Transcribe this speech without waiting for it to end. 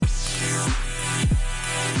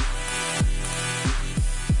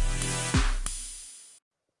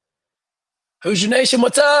Hoosier Nation,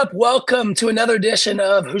 what's up? Welcome to another edition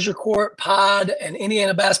of Hoosier Court Pod and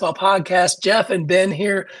Indiana Basketball Podcast. Jeff and Ben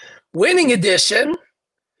here, winning edition.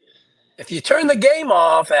 If you turn the game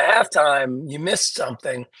off at halftime, you missed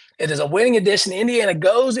something. It is a winning edition. Indiana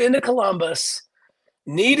goes into Columbus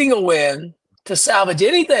needing a win to salvage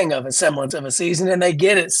anything of a semblance of a season, and they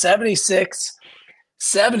get it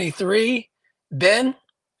 76-73. Ben,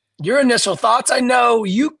 your initial thoughts? I know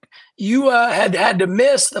you had to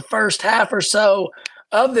miss the first half or so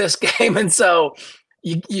of this game, and so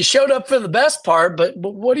you showed up for the best part. But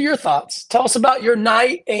what are your thoughts? Tell us about your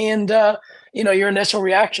night and your initial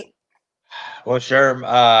reaction. Well, sure.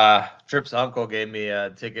 Tripp's uncle gave me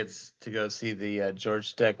tickets to go see the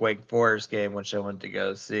Georgia Tech Wake Forest game, which I went to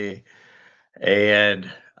go see,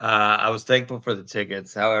 and I was thankful for the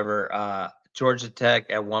tickets. However, Georgia Tech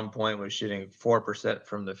at one point was shooting 4%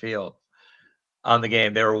 from the field on the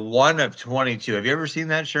game. They were 1 of 22. Have you ever seen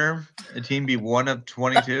that, Sherm? A team be 1 of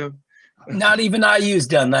 22? Not even IU's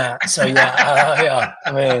done that. So yeah,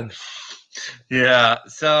 I mean, yeah.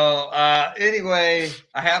 So anyway,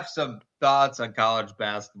 I have some thoughts on college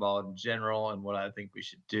basketball in general and what I think we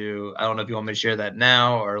should do. I don't know if you want me to share that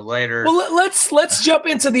now or later. Well, let's jump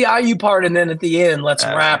into the IU part, and then at the end, let's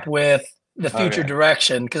wrap with the future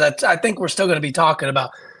direction, because I think we're still going to be talking about,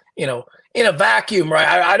 in a vacuum, right?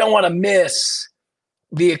 I don't want to miss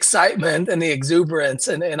the excitement and the exuberance,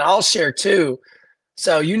 and I'll share too.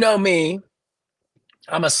 So you know me,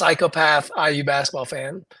 I'm a psychopath IU basketball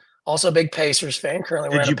fan, also a big Pacers fan.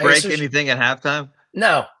 Currently, did you break anything at halftime?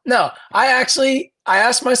 No. I asked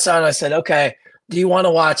my son. I said, "Okay, do you want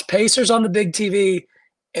to watch Pacers on the big TV?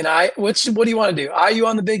 And what do you want to do? IU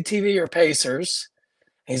on the big TV or Pacers?"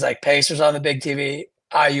 He's like, "Pacers on the big TV,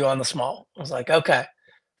 IU on the small." I was like, "Okay."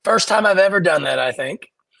 First time I've ever done that, I think.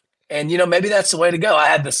 And, maybe that's the way to go. I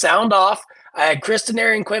had the sound off. I had Kristen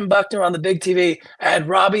Airy and Quinn Buckner on the big TV. I had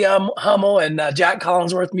Robbie Hummel and Jack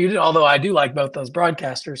Collinsworth muted, although I do like both those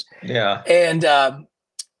broadcasters. Yeah. And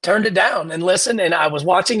turned it down and listened. And I was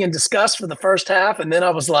watching and discussed for the first half. And then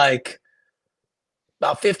I was like,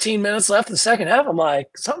 about 15 minutes left in the second half, I'm like,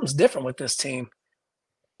 something's different with this team.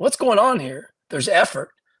 What's going on here? There's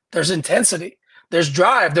effort. There's intensity. There's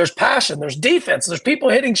drive. There's passion. There's defense. There's people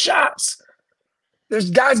hitting shots. There's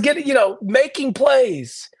guys getting, making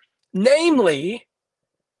plays, namely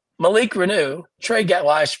Malik Reneau,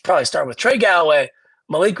 I should probably start with Trey Galloway,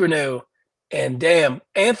 Malik Reneau, and damn,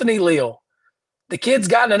 Anthony Leal. The kid's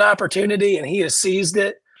gotten an opportunity, and he has seized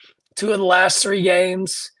it 2 of the last 3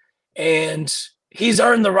 games, and he's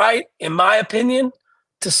earned the right, in my opinion,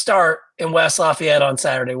 to start in West Lafayette on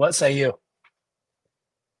Saturday. What say you?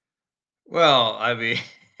 Well, I mean,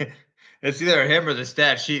 it's either him or the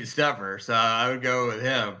stat sheet stuffer, so I would go with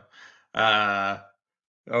him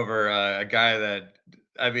over a guy that,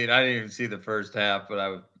 I didn't even see the first half,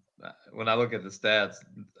 but when I look at the stats.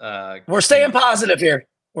 We're staying positive here.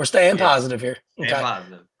 Positive here. Okay. Staying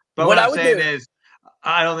positive. But what I'm saying is,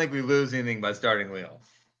 I don't think we lose anything by starting Leal.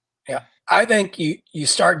 Yeah, I think you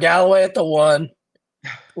start Galloway at the 1,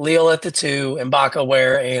 Leal at the 2, and Baca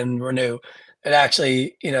Ware and Reneau. It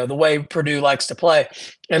actually, the way Purdue likes to play.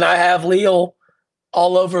 And I have Leal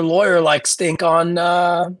all over Lawyer like stink on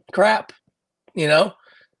crap,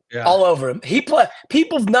 all over him.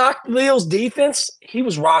 People knocked Leal's defense. He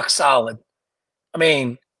was rock solid.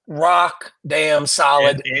 Rock damn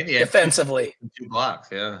solid and defensively. 2 blocks,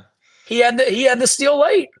 yeah. He had the steal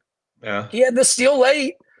late. Yeah. He had the steal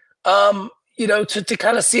late, to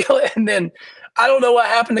kind of seal it. And then I don't know what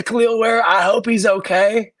happened to Khalil Ware. I hope he's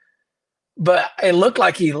okay. But it looked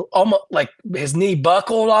like he almost like his knee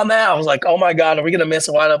buckled on that. I was like, oh my God, are we going to miss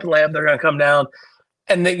a wide open layup? They're going to come down.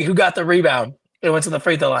 And then who got the rebound? It went to the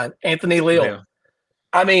free throw line. Anthony Leal.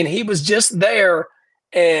 Yeah. He was just there.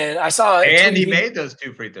 And I saw it. And he made those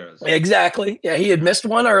 2 free throws. Exactly. Yeah, he had missed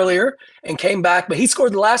one earlier and came back, but he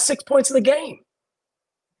scored the last 6 points of the game.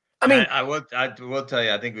 I will tell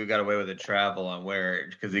you, I think we got away with the travel on Ware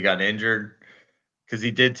because he got injured. Because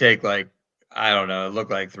he did take I don't know, it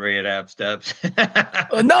looked like 3.5 steps.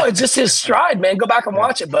 No, it's just his stride, man. Go back and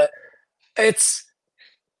watch it. But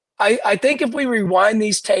I think if we rewind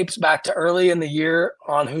these tapes back to early in the year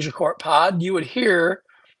on Hoosier Court Pod, you would hear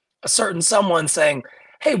a certain someone saying,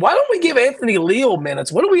 hey, why don't we give Anthony Leal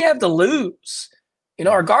minutes? What do we have to lose?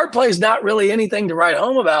 Our guard play is not really anything to write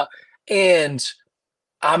home about. And,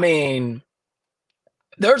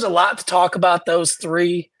 there's a lot to talk about those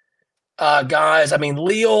 3 guys.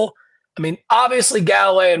 Leal, obviously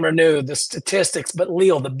Galloway and Reneau, the statistics, but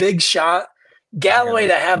Leal, the big shot. Galloway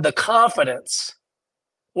to have the confidence.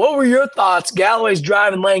 What were your thoughts? Galloway's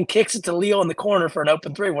driving lane, kicks it to Leal in the corner for an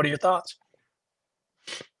open 3. What are your thoughts?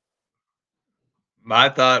 My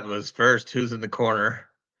thought was first, who's in the corner?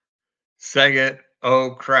 Second,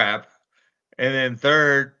 oh crap. And then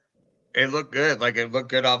third, it looked good. Like it looked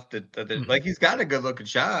good off the Mhm. like he's got a good looking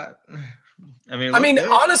shot. I mean, it I looked mean, good.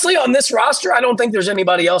 honestly, on this roster, I don't think there's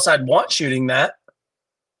anybody else I'd want shooting that.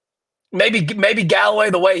 Maybe Galloway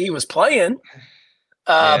the way he was playing.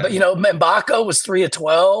 But Yeah. you know, Mbako was 3 of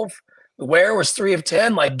 12. Ware was 3 of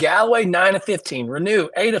 10. Like Galloway 9 of 15. Renew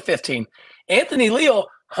 8 of 15. Anthony Leal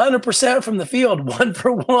 100% from the field, 1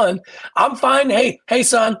 for 1. I'm fine. Hey,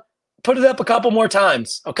 son, put it up a couple more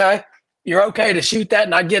times. Okay, you're okay to shoot that,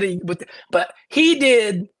 and I get it. But he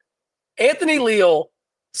did. Anthony Leal,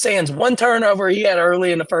 sans one turnover he had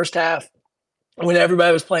early in the first half when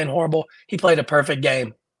everybody was playing horrible. He played a perfect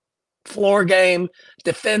game. Floor game,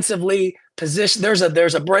 defensively, position. There's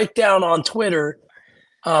a breakdown on Twitter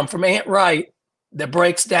from Ant Wright that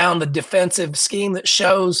breaks down the defensive scheme that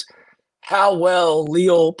shows how well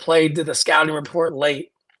Leal played to the scouting report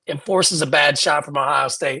late and forces a bad shot from Ohio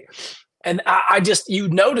State. And I just you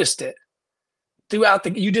noticed it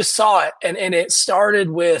throughout you just saw it, and it started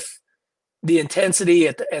with the intensity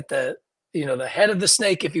at the the head of the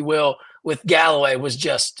snake, if you will, with Galloway was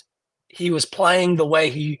just he was playing the way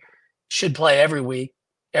he should play every week,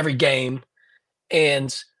 every game.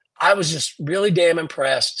 And I was just really damn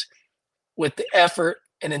impressed with the effort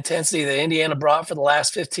and intensity that Indiana brought for the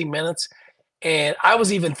last 15 minutes. And I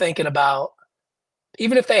was even thinking about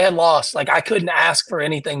even if they had lost, like I couldn't ask for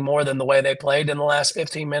anything more than the way they played in the last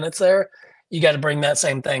 15 minutes there. You got to bring that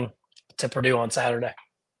same thing to Purdue on Saturday.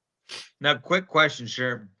 Now, quick question,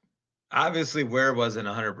 sure. Obviously, Ware wasn't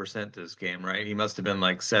 100% this game, right? He must have been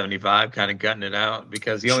like 75, kind of gutting it out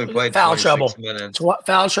because he only played Foul 26 trouble. minutes.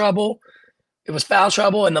 Foul trouble. It was foul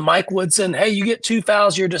trouble. And the Mike Woodson, hey, you get 2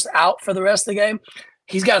 fouls, you're just out for the rest of the game.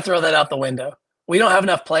 He's got to throw that out the window. We don't have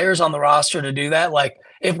enough players on the roster to do that. Like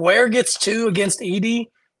if Ware gets 2 against Edey,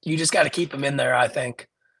 you just got to keep him in there, I think.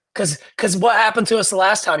 Because what happened to us the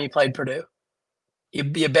last time you played Purdue?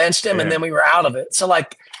 You benched him, and Yeah. then we were out of it. So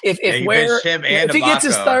like Yeah, if you Ware benched him and if he gets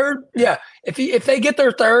his Ibaka. third, yeah, if they get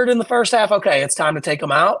their third in the first half, okay, it's time to take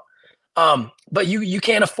them out. But you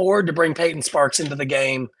can't afford to bring Peyton Sparks into the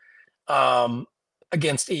game um,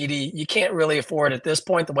 against Edey. You can't really afford at this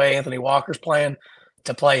point the way Anthony Walker's playing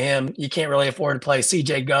to play him. You can't really afford to play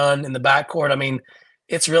C.J. Gunn in the backcourt. I mean,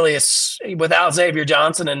 it's really without Xavier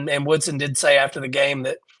Johnson and Woodson did say after the game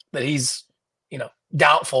that he's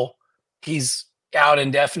doubtful. He's out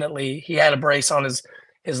indefinitely. He had a brace on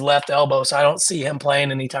his left elbow, so I don't see him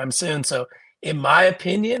playing anytime soon. So, in my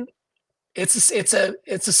opinion, it's a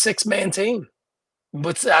 6-man team.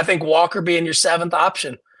 With I think Walker being your seventh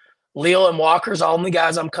option. Leal and Walker's all only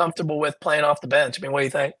guys I'm comfortable with playing off the bench. I mean, what do you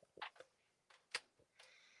think?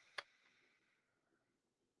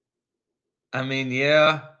 I mean,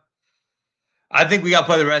 yeah. I think we got to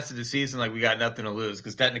play the rest of the season like we got nothing to lose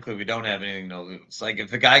because technically we don't have anything to lose. Like if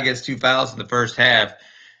the guy gets 2 fouls in the first half,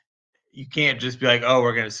 you can't just be like, oh,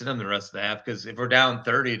 we're going to sit him the rest of the half because if we're down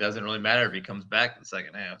 30, it doesn't really matter if he comes back in the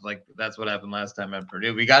second half. Like that's what happened last time at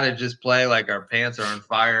Purdue. We got to just play like our pants are on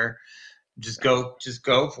fire. Just go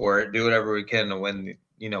for it. Do whatever we can to win,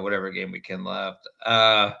 whatever game we can left.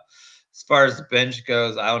 As far as the bench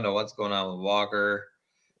goes, I don't know what's going on with Walker.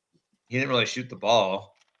 He didn't really shoot the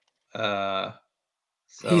ball. Uh,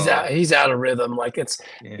 He's out. so He's out of rhythm. Like yeah.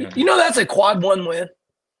 that's a quad one win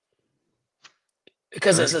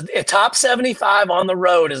because it's a top 75 on the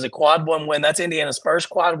road is a quad one win. That's Indiana's first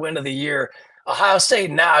quad win of the year. Ohio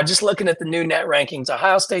State now, just looking at the new net rankings,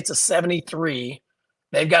 Ohio State's a 73.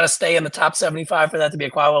 They've got to stay in the top 75 for that to be a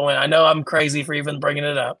quad one win. I know I'm crazy for even bringing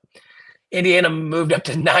it up. Indiana moved up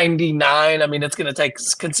to 99. I mean, it's going to take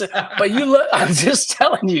but you look. I'm just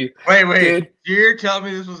telling you, Wait. dude. You're telling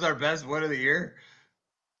me this was our best win of the year?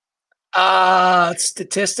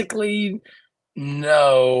 Statistically,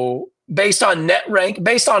 no. Based on net rank,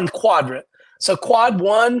 based on quadrant. So quad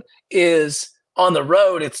one is on the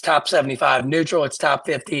road, it's top 75. Neutral, it's top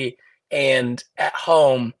 50. And at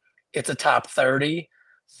home, it's a top 30.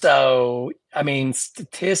 So, I mean,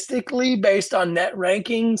 statistically, based on net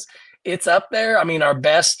rankings, it's up there. I mean, our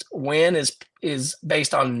best win is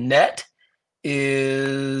based on net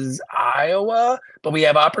is Iowa, but we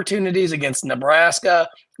have opportunities against Nebraska.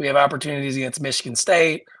 We have opportunities against Michigan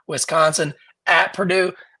State, Wisconsin, at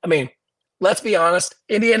Purdue. I mean, let's be honest.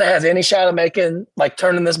 Indiana has any shot of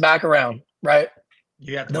turning this back around, right?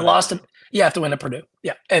 You have to The win at loss Purdue. you have to win at Purdue.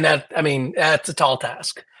 Yeah. And that's a tall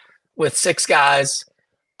task with 6 guys.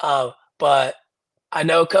 But I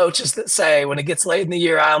know coaches that say when it gets late in the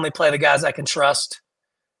year, I only play the guys I can trust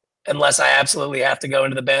unless I absolutely have to go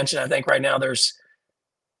into the bench. And I think right now there's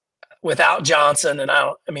without Johnson, and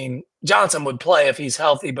I mean, Johnson would play if he's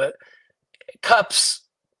healthy, but Cups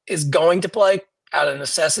is going to play out of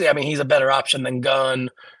necessity. I mean, he's a better option than Gunn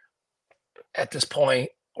at this point,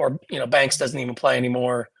 or Banks doesn't even play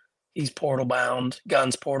anymore. He's portal bound.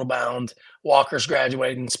 Gunn's portal bound. Walker's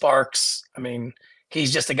graduating. Sparks. I mean,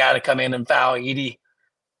 he's just a guy to come in and foul Edey.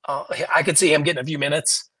 I could see him getting a few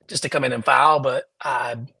minutes just to come in and foul, but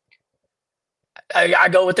I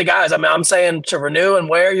go with the guys. I mean, I'm saying to Renew and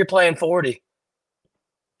Ware, you're playing 40.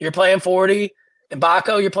 You're playing 40. And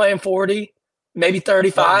Baco, you're playing 40. Maybe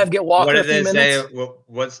 35. Get Walker a few minutes.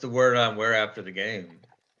 What's the word on Ware after the game?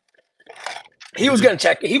 He was going to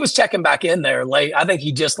check. He was checking back in there late. I think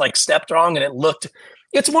he just like stepped wrong, and it looked.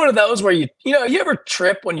 It's one of those where you ever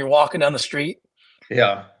trip when you're walking down the street.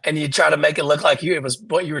 Yeah. And you try to make it look like it was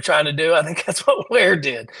what you were trying to do. I think that's what Ware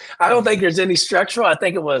did. I don't think there's any structural. I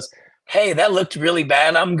think it was, hey, that looked really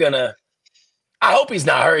bad. I hope he's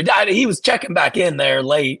not hurt. He was checking back in there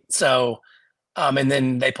late. So, and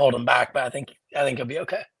then they pulled him back, but I think he'll be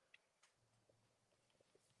okay.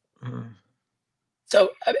 Mm-hmm.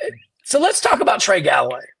 So let's talk about Trey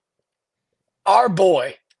Galloway. Our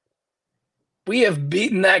boy. We have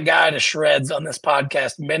beaten that guy to shreds on this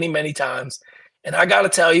podcast many, many times. And I got to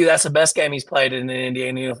tell you, that's the best game he's played in an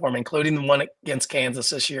Indiana uniform, including the one against Kansas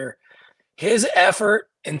this year. His effort,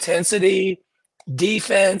 intensity,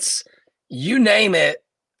 defense, you name it.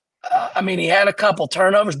 I mean, he had a couple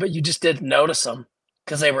turnovers, but you just didn't notice them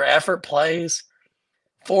because they were effort plays.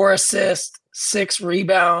 4 assists, 6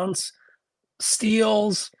 rebounds,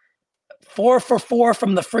 steals, 4 for 4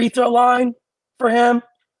 from the free throw line for him.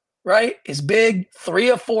 Right? Is big,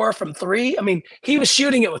 3 of 4 from 3. I mean, he was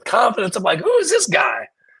shooting it with confidence. I'm like, who is this guy?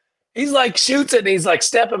 He's like shoots it and he's like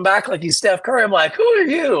stepping back like he's Steph Curry. I'm like, who are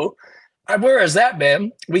you? Where has that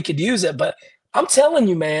been? We could use it. But I'm telling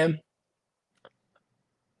you, man,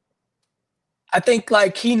 I think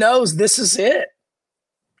like he knows this is it.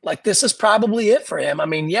 Like this is probably it for him. I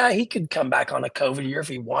mean, yeah, he could come back on a COVID year if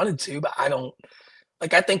he wanted to, but I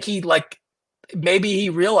think maybe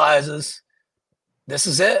he realizes this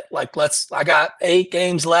is it. Like, I got 8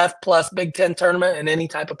 games left plus Big Ten tournament and any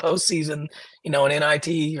type of postseason, an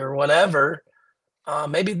NIT or whatever.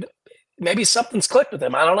 Maybe something's clicked with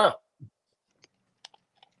him. I don't know.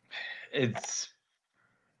 It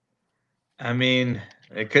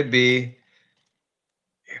could be.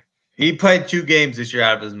 He played 2 games this year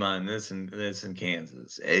out of his mind. This in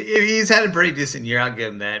Kansas. He's had a pretty decent year. I'll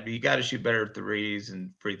give him that. But you got to shoot better threes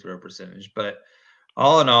and free throw percentage. But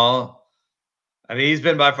all in all, I mean, he's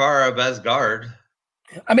been by far our best guard.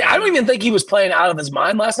 I mean, I don't even think he was playing out of his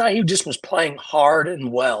mind last night. He just was playing hard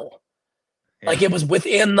and well. Yeah. Like it was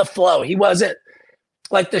within the flow. He wasn't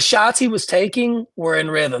like the shots he was taking were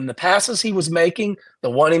in rhythm. The passes he was making, the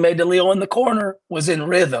one he made to Leal in the corner was in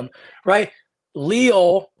rhythm, right?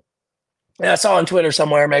 Leal, and I saw on Twitter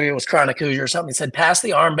somewhere, maybe it was Chronic Hoosier or something, he said, pass the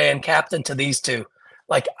armband captain to these 2.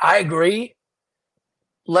 Like, I agree.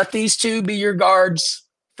 Let these 2 be your guards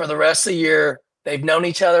for the rest of the year. They've known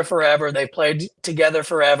each other forever. They've played together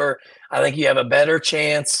forever. I think you have a better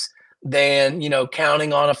chance than,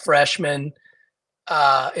 counting on a freshman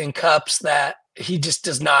in Cups that he just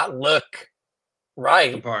does not look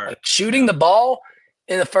right. Like shooting the ball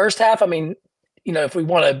in the first half. I mean, if we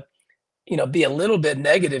want to, be a little bit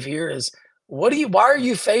negative here is why are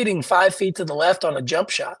you fading 5 feet to the left on a jump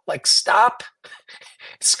shot? Like stop,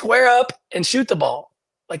 square up and shoot the ball.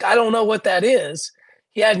 Like, I don't know what that is.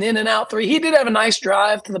 He had an in and out 3. He did have a nice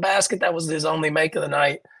drive to the basket. That was his only make of the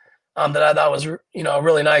night. That I thought was, a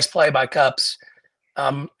really nice play by Cups.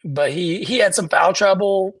 But he had some foul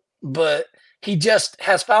trouble, but he just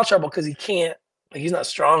has foul trouble because he can't. Like, he's not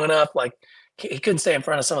strong enough. Like, he couldn't stay in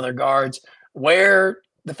front of some of their guards. Where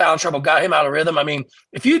the foul trouble got him out of rhythm. I mean,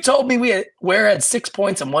 if you told me Ware had 6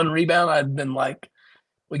 points and 1 rebound, I'd been like,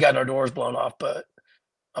 we got our doors blown off. But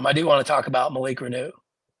I do want to talk about Malik Reneau.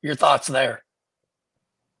 Your thoughts there?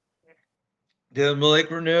 Dude, Malik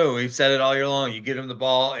Reneau, we've said it all year long. You get him the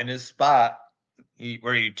ball in his spot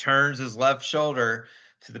where he turns his left shoulder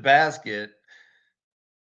to the basket.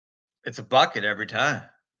 It's a bucket every time.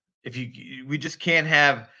 We just can't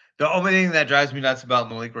have the only thing that drives me nuts about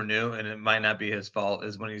Malik Reneau, and it might not be his fault,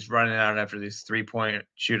 is when he's running out after these 3-point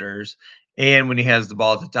shooters and when he has the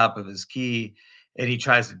ball at the top of his key and he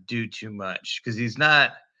tries to do too much because he's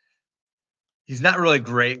not really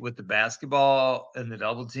great with the basketball and the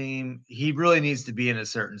double team. He really needs to be in a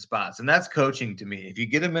certain spots. And that's coaching to me. If you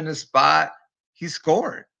get him in a spot, he's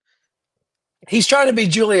scoring. He's trying to be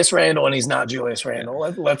Julius Randle, and he's not Julius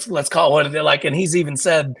Randle. Let's call it what it like. And he's even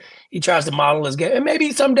said he tries to model his game. And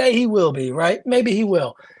maybe someday he will be, right? Maybe he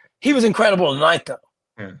will. He was incredible tonight, though.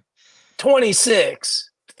 Yeah.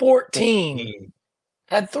 26, 14, 14.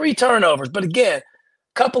 had 3 turnovers. But again, a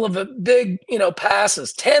couple of big,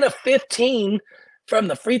 passes, 10 of 15 from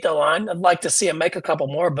the free throw line. I'd like to see him make a couple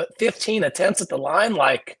more, but 15 attempts at the line,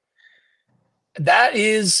 like that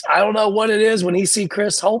is, I don't know what it is when he see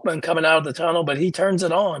Chris Holtman coming out of the tunnel, but he turns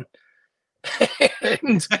it on.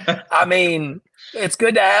 And I mean, it's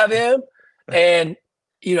good to have him. And,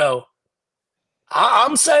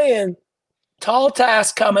 I'm saying tall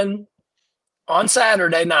task coming on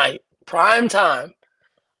Saturday night, prime time.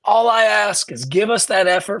 All I ask is give us that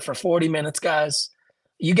effort for 40 minutes, guys.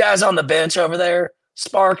 You guys on the bench over there,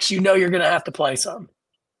 Sparks, you're going to have to play some.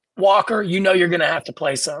 Walker, you're going to have to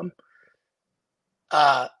play some.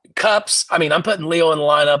 Cups, I'm putting Leo in the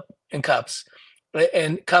lineup in Cups.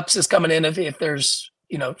 And Cups is coming in if there's,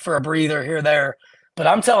 for a breather here or there. But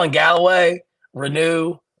I'm telling Galloway,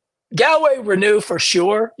 Reneau for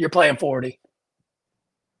sure, you're playing 40.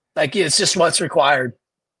 Like, it's just what's required.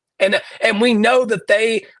 And we know that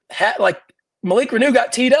they had, like, Malik Reneau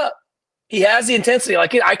got teed up. He has the intensity.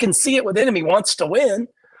 Like, I can see it within him. He wants to win.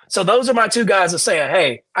 So those are my two guys that say,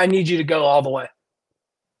 hey, I need you to go all the way.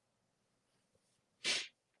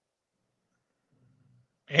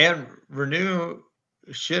 And Reneau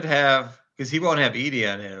should have, because he won't have Edie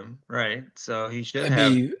on him, right? So he should It'd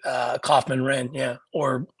have. be Kaufman, Wren, yeah,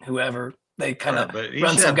 or whoever. They kind of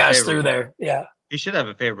run some guys through there. Yeah. He should have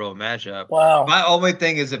a favorable matchup. Wow. My only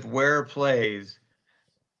thing is if Ware plays,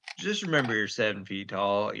 just remember you're 7 feet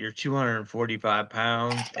tall, you're 245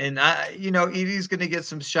 pounds, and Edie's going to get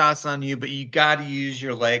some shots on you, but you got to use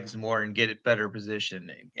your legs more and get it better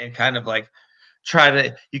positioning and kind of like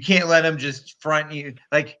you can't let him just front you.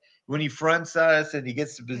 Like when he fronts us and he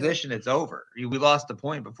gets the position, it's over. We lost the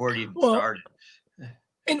point before it even started.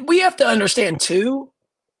 And we have to understand too,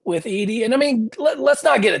 with Edie, and let's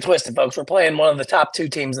not get it twisted, folks. We're playing one of the top 2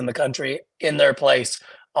 teams in the country in their place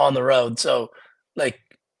on the road. So, like,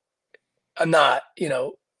 I'm not,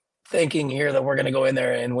 thinking here that we're going to go in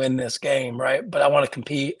there and win this game, right? But I want to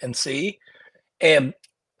compete and see. And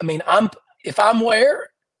if I'm Ware,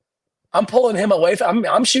 I'm pulling him away from.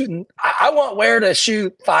 I'm shooting. I want Ware to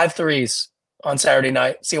shoot 5 threes on Saturday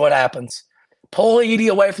night. See what happens. Pull Edie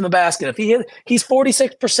away from the basket. If he's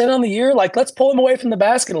 46% on the year, like, let's pull him away from the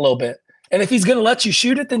basket a little bit. And if he's going to let you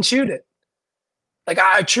shoot it, then shoot it. Like,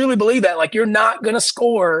 I truly believe that. Like, you're not going to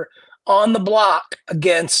score on the block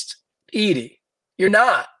against Edie. You're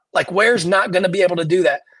not. Like, Ware's not going to be able to do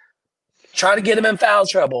that. Try to get him in foul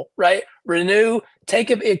trouble, right? Reneau,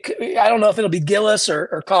 take it. I don't know if it'll be Gillis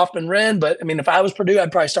or Kaufman Wren, but if I was Purdue,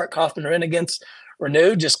 I'd probably start Kaufman Wren against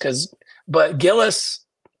Reneau just because. But Gillis,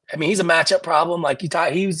 he's a matchup problem. Like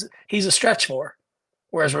he's a stretch for,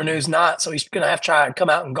 whereas Reneau's not. So he's going to have to try and come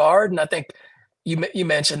out and guard. And I think you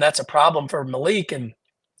mentioned that's a problem for Malik, and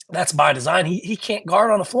that's by design. He can't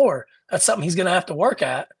guard on the floor. That's something he's going to have to work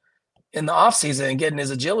at in the offseason and getting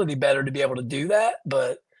his agility better to be able to do that.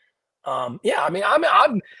 But I'm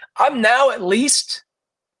now at least,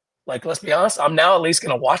 like, let's be honest, I'm now at least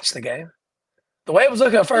going to watch the game. The way it was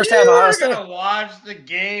looking at first half, We're going to watch the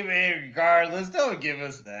game regardless. Don't give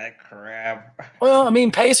us that crap. Well,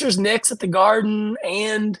 Pacers, Knicks at the Garden,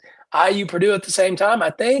 and IU Purdue at the same time.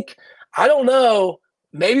 I don't know.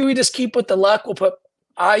 Maybe we just keep with the luck. We'll put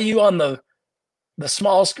IU on the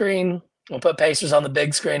small screen. We'll put Pacers on the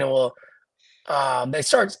big screen, and they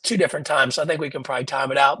start 2 different times, so I think we can probably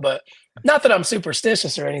time it out. But not that I'm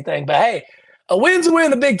superstitious or anything, but hey, a win's a win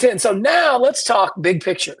in the Big Ten. So now let's talk big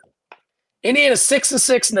picture. Indiana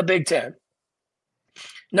 6-6 in the Big Ten.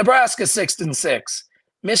 Nebraska 6-6.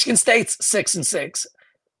 Michigan State's 6-6.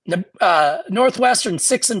 Northwestern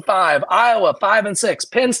 6-5. Iowa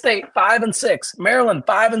 5-6. Penn State 5-6. Maryland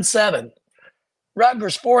 5-7.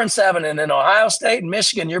 Rutgers 4-7, and then Ohio State and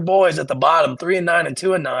Michigan, your boys at the bottom, 3-9 and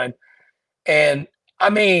 2-9. And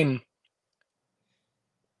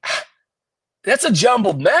that's a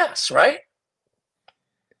jumbled mess, right?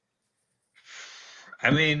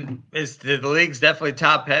 The league's definitely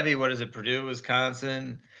top heavy. What is it? Purdue,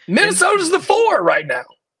 Wisconsin, Minnesota's the 4 right now.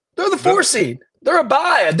 They're the 4 seed. They're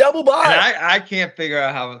a double bye. And I can't figure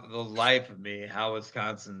out how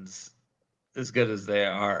Wisconsin's as good as they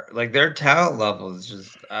are. Like, their talent level is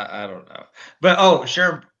just, I don't know. But,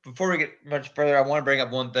 sure, before we get much further, I want to bring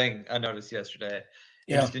up one thing I noticed yesterday,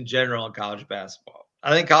 just in general in college basketball.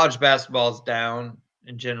 I think college basketball is down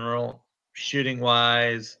in general,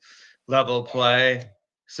 shooting-wise, level of play.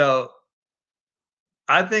 So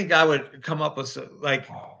I think I would come up with,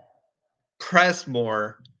 press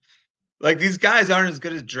more. Like, these guys aren't as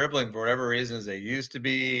good at dribbling for whatever reason as they used to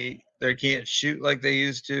be. They can't shoot like they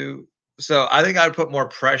used to. So I think I would put more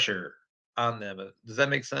pressure on them. Does that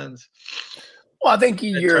make sense? Well, I think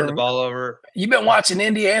And turn the ball over. you've been watching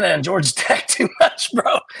Indiana and Georgia Tech too much,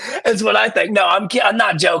 bro. That's what I think. No, I'm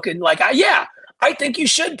not joking. Like, I think you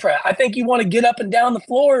should press. I think you want to get up and down the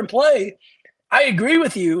floor and play. I agree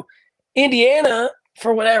with you. Indiana,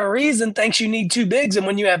 for whatever reason, thinks you need two bigs, and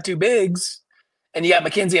when you have two bigs, and you got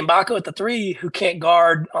Mackenzie and Baco at the three who can't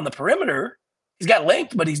guard on the perimeter, he's got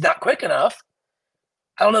length, but he's not quick enough.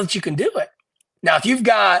 I don't know that you can do it. Now, if you've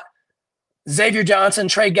got Xavier Johnson,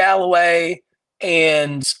 Trey Galloway,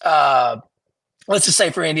 and let's just say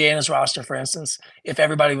for Indiana's roster, for instance, if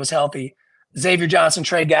everybody was healthy, Xavier Johnson,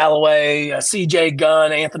 Trey Galloway, CJ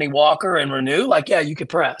Gunn, Anthony Walker, and Renew, like, yeah, you could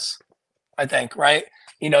press, I think, right?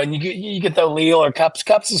 And you could throw Leal or Cups.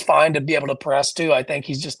 Cups is fine to be able to press too. I think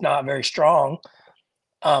he's just not very strong.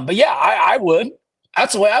 But yeah, I would.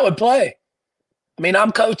 That's the way I would play. I mean,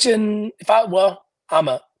 I'm coaching.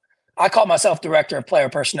 I call myself director of player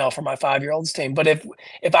personnel for my 5-year-olds team. But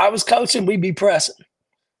if I was coaching, we'd be pressing.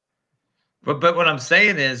 But what I'm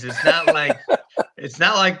saying is, it's not like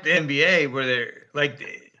the NBA where they're like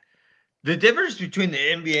the difference between the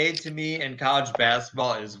NBA to me and college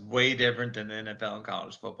basketball is way different than the NFL and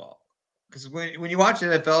college football. Because when you watch an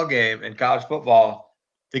NFL game and college football,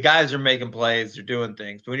 the guys are making plays, they're doing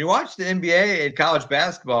things. But when you watch the NBA and college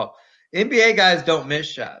basketball, NBA guys don't miss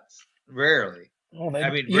shots. Rarely.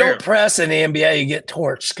 Well, you don't press in the NBA, you get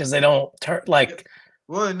torched because they don't turn like.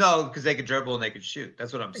 Well, no, because they can dribble and they can shoot.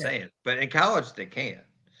 That's what I'm saying. But in college, they can't.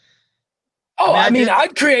 Oh,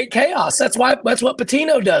 I'd create chaos. That's what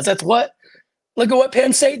Pitino does. Look at what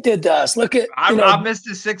Penn State did to us. I missed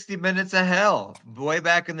the 60 minutes of hell way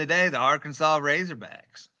back in the day, the Arkansas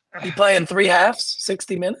Razorbacks. You playing 3 halves,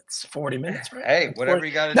 60 minutes, 40 minutes, right? Hey, whatever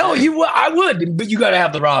you got to do. No, I would, but you got to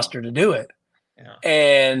have the roster to do it. Yeah.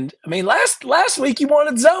 And I mean, last week you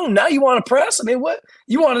wanted zone. Now you want to press. I mean, what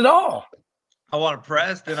you want it all. I want to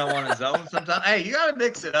press, then I want to zone sometimes. Hey, you got to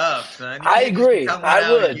mix it up, son. I agree. I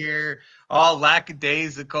would. Here, all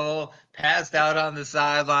lackadaisical, passed out on the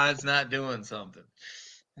sidelines, not doing something.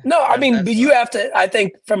 No, I mean, but you have to, I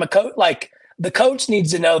think from a coach, like the coach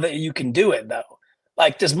needs to know that you can do it though.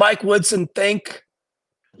 Like, does Mike Woodson think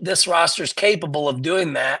this roster is capable of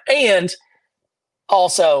doing that? And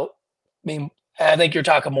also, I mean, I think you're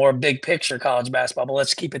talking more big picture college basketball, but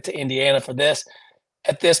let's keep it to Indiana for this.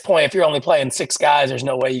 At this point, if you're only playing 6 guys, there's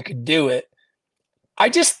no way you could do it. I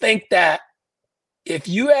just think that if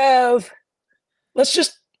you have, let's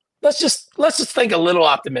just think a little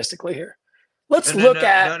optimistically here. Let's look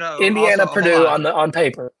at Indiana, also, Purdue on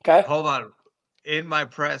paper. Okay. Hold on. In my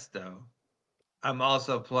press though, I'm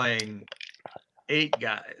also playing 8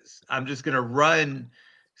 guys. I'm just gonna run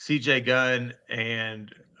CJ Gunn and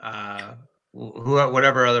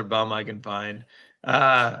whatever other bum I can find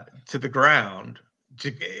to the ground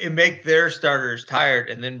to make their starters tired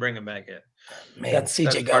and then bring them back in. Man,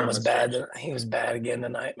 CJ Gunn was bad. He was bad again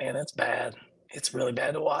tonight, man. It's bad. It's really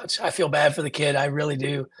bad to watch. I feel bad for the kid. I really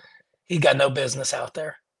do. He got no business out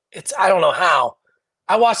there. I don't know how.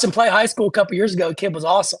 I watched him play high school a couple years ago. The kid was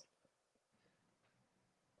awesome.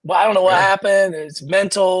 Well, I don't know what happened. It's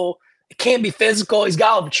mental. It can't be physical. He's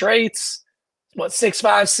got all the traits. 6'5",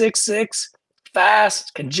 6'6",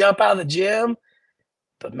 fast, can jump out of the gym.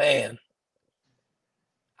 But man,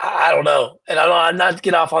 I don't know. And I'm not to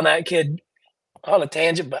get off on that kid on a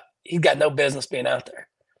tangent, but he's got no business being out there.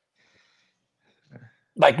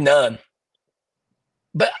 Like none.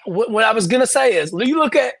 But what I was going to say is, you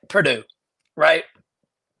look at Purdue, right?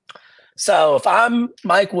 So if I'm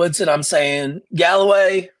Mike Woodson, I'm saying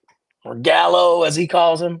Galloway, or Gallo as he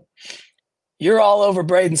calls him, you're all over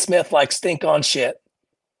Braden Smith like stink on shit.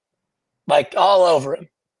 Like all over him.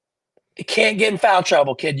 You can't get in foul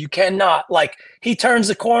trouble, kid. You cannot. Like, he turns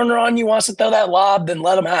the corner on you, wants to throw that lob, then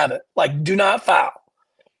let him have it. Like, do not foul.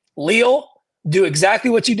 Leal, do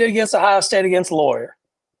exactly what you did against Ohio State against Lawyer.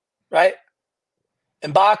 Right?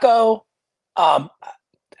 And Baco,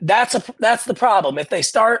 that's the problem. If they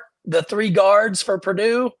start the 3 guards for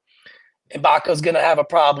Purdue, and Baco's going to have a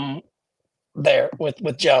problem there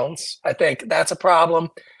with Jones. I think that's a problem.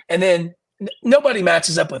 And then nobody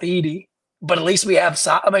matches up with Edey, but at least we have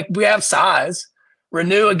size. I mean, we have size.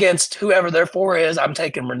 Renew against whoever their 4 is, I'm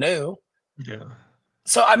taking Renew. Yeah.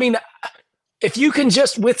 So, I mean, if you can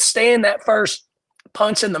just withstand that first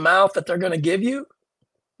punch in the mouth that they're going to give you,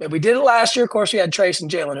 we did it last year. Of course, we had Trace and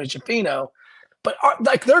Jalen Hood-Schifino, but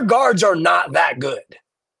like their guards are not that good.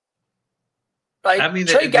 Like, I mean,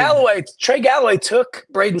 Trey Galloway took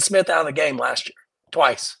Braden Smith out of the game last year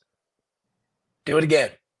twice. Do it again.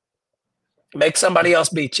 Make somebody else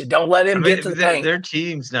beat you. Don't let him get to the paint. Their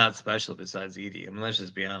team's not special besides Edie. I mean, let's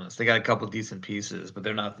just be honest. They got a couple decent pieces, but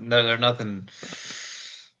they're not. No, they're nothing.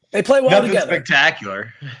 They play well Nothing together.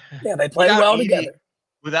 spectacular. Yeah, they play well together.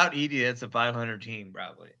 Without Edie, it's a 500 team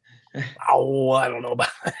probably. Oh, I don't know about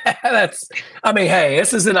that. Hey,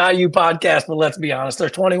 this is an IU podcast, but let's be honest. They're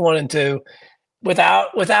 21-2.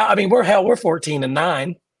 Without, we're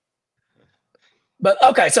 14-9. But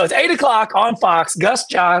okay, so it's 8:00 on Fox. Gus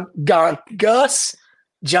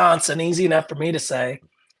Johnson, easy enough for me to say,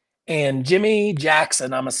 and Jimmy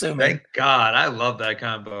Jackson. I'm assuming. Thank God, I love that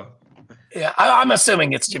combo. Yeah, I'm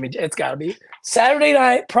assuming it's Jimmy. It's got to be Saturday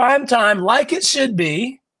night prime time, like it should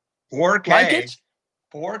be. 4K. Like it.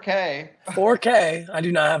 4K. 4K. I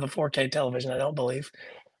do not have a 4K television. I don't believe.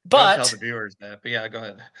 But don't tell the viewers that. But yeah, go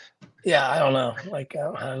ahead. Yeah, I don't know. Like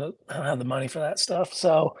I don't have the money for that stuff.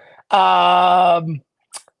 So,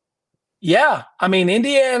 yeah.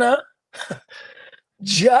 Indiana.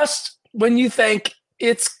 Just when you think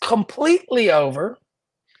it's completely over,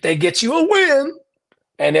 they get you a win.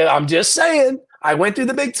 And I'm just saying, I went through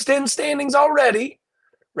the Big Ten standings already,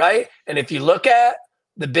 right? And if you look at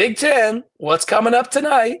the Big Ten, what's coming up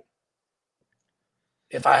tonight?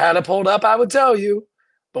 If I had it pulled up, I would tell you.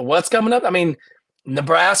 But what's coming up?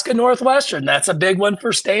 Nebraska, Northwestern, that's a big one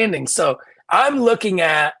for standings. So I'm looking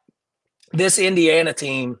at this Indiana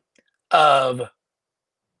team of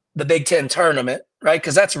the Big Ten tournament, right?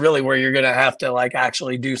 Because that's really where you're going to have to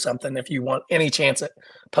actually do something if you want any chance at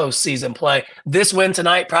postseason play. This win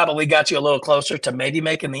tonight probably got you a little closer to maybe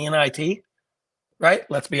making the NIT, right?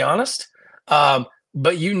 Let's be honest.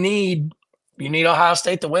 But you need Ohio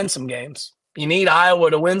State to win some games. You need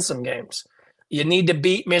Iowa to win some games. You need to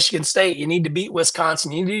beat Michigan State. You need to beat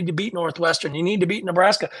Wisconsin. You need to beat Northwestern. You need to beat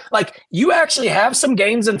Nebraska. You actually have some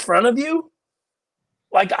games in front of you.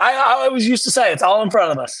 I always used to say, it's all in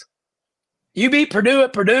front of us. You beat Purdue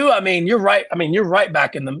at Purdue. You're right. You're right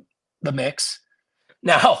back in the mix.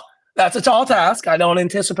 Now, that's a tall task. I don't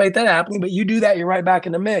anticipate that happening, but you do that, you're right back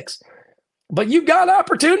in the mix. But you've got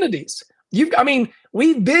opportunities.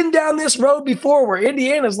 We've been down this road before where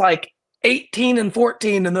Indiana's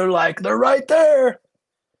 18-14, and they're right there.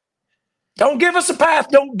 Don't give us a path.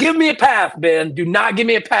 Don't give me a path, Ben. Do not give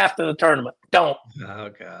me a path to the tournament. Don't. Oh,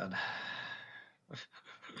 God.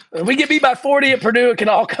 If we get beat by 40 at Purdue, it can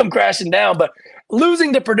all come crashing down. But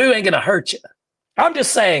losing to Purdue ain't going to hurt you. I'm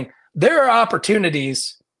just saying there are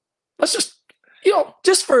opportunities. Let's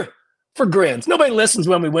just for grins. Nobody listens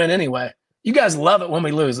when we win anyway. You guys love it when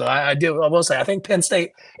we lose. I do. I will say, I think Penn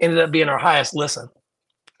State ended up being our highest listen.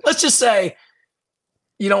 Let's just say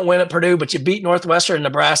you don't win at Purdue, but you beat Northwestern and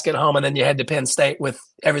Nebraska at home, and then you head to Penn State with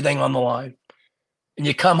everything on the line. And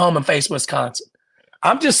you come home and face Wisconsin.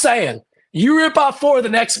 I'm just saying, you rip off 4 of the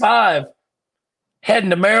next 5, heading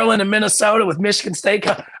to Maryland and Minnesota with Michigan State.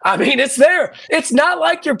 It's there. It's not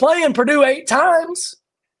like you're playing Purdue 8 times.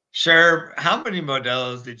 Sure. How many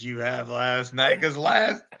Modelos did you have last night? Because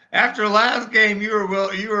after last game, you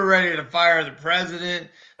were ready to fire the president.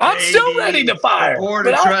 I'm still ready to fire. The board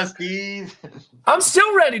of trustees. I'm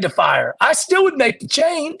still ready to fire. I still would make the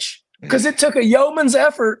change because it took a yeoman's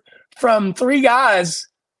effort from 3 guys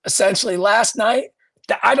essentially last night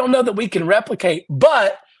that I don't know that we can replicate.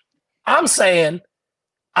 But I'm saying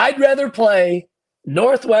I'd rather play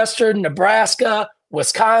Northwestern, Nebraska,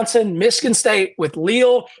 Wisconsin, Michigan State with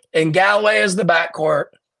Leal and Galloway as the backcourt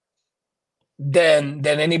than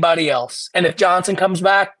anybody else. And if Johnson comes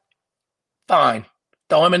back, fine.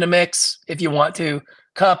 Throw him in the mix if you want to.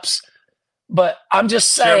 Cups. But I'm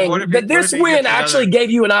just saying that this win actually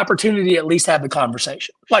gave you an opportunity to at least have the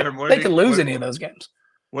conversation. They could lose any of those games.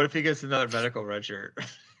 What if he gets another medical red shirt?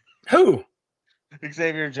 Who?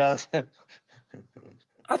 Xavier Johnson.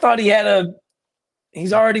 I thought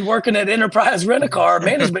he's already working at Enterprise Rent-A-Car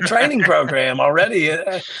management training program already.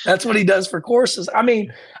 That's what he does for courses. I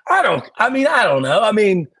don't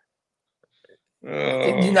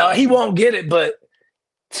know. He won't get it, but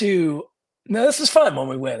this is fun when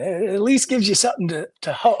we win. It at least gives you something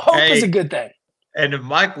to hope is a good thing. And if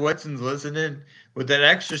Mike Woodson's listening, with that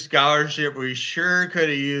extra scholarship, we sure could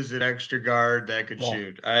have used an extra guard that could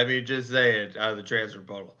shoot. Just say it out of the transfer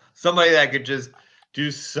portal. Somebody that could just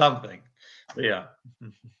do something. But yeah.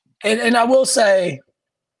 And I will say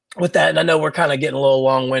with that, and I know we're kind of getting a little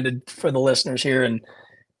long-winded for the listeners here, and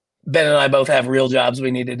Ben and I both have real jobs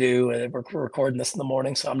we need to do, and we're recording this in the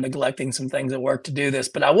morning, so I'm neglecting some things at work to do this.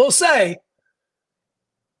 But I will say,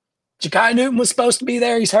 Ja'Kai Newton was supposed to be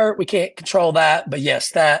there. He's hurt. We can't control that. But yes,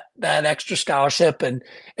 that extra scholarship and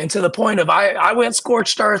to the point of I went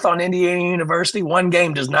scorched earth on Indiana University. 1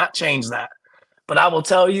 game does not change that. But I will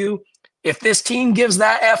tell you, if this team gives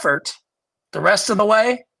that effort The rest of the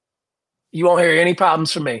way, you won't hear any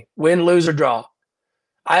problems from me. Win, lose, or draw.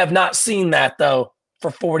 I have not seen that, though,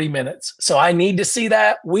 for 40 minutes. So I need to see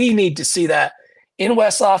that. We need to see that in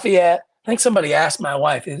West Lafayette. I think somebody asked my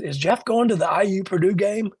wife, is Jeff going to the IU Purdue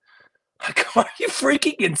game? Like, are you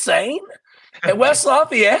freaking insane? At West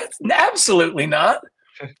Lafayette? Absolutely not.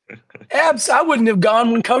 I wouldn't have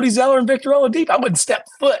gone when Cody Zeller and Victor Oladipo. I wouldn't step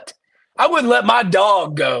foot. I wouldn't let my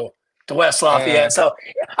dog go to West Lafayette. So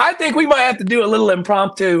I think we might have to do a little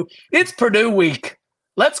impromptu. It's Purdue week.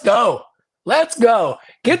 Let's go. Let's go.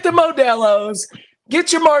 Get the Modelo's.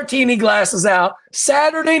 Get your martini glasses out.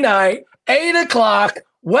 Saturday night, 8 o'clock,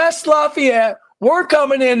 West Lafayette. We're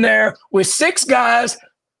coming in there with 6 guys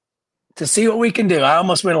to see what we can do. I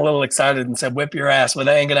almost went a little excited and said, whip your ass, but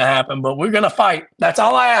that ain't going to happen. But we're going to fight. That's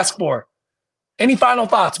all I ask for. Any final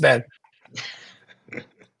thoughts, Ben?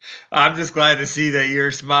 I'm just glad to see that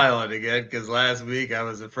you're smiling again, because last week I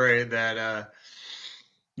was afraid that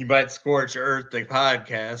you might scorch earth the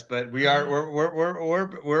podcast, but we're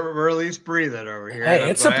at least breathing over here. Hey,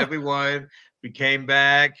 I'm glad we won. We came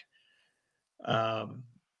back.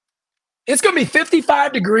 It's going to be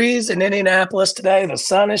 55 degrees in Indianapolis today. The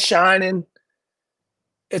sun is shining.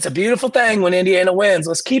 It's a beautiful thing when Indiana wins.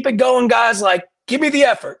 Let's keep it going, guys. Like, give me the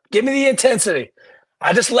effort. Give me the intensity.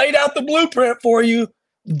 I just laid out the blueprint for you.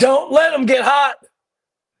 Don't let them get hot.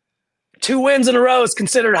 2 wins in a row is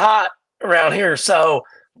considered hot around here, so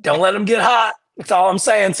don't let them get hot. That's all I'm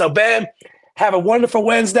saying. So, Ben, have a wonderful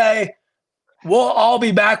Wednesday. We'll all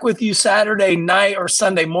be back with you Saturday night or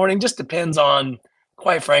Sunday morning. Just depends on,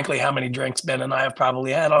 quite frankly, how many drinks Ben and I have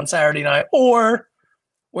probably had on Saturday night or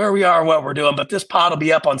where we are, what we're doing. But this pod will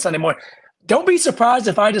be up on Sunday morning. Don't be surprised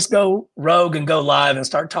if I just go rogue and go live and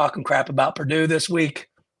start talking crap about Purdue this week,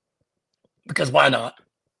 because why not?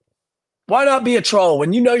 Why not be a troll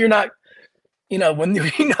when you know you're not, when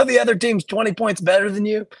you know the other team's 20 points better than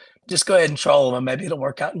you? Just go ahead and troll them and maybe it'll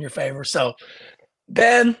work out in your favor. So,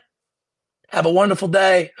 Ben, have a wonderful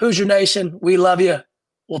day. Hoosier Nation, we love you.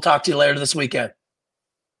 We'll talk to you later this weekend.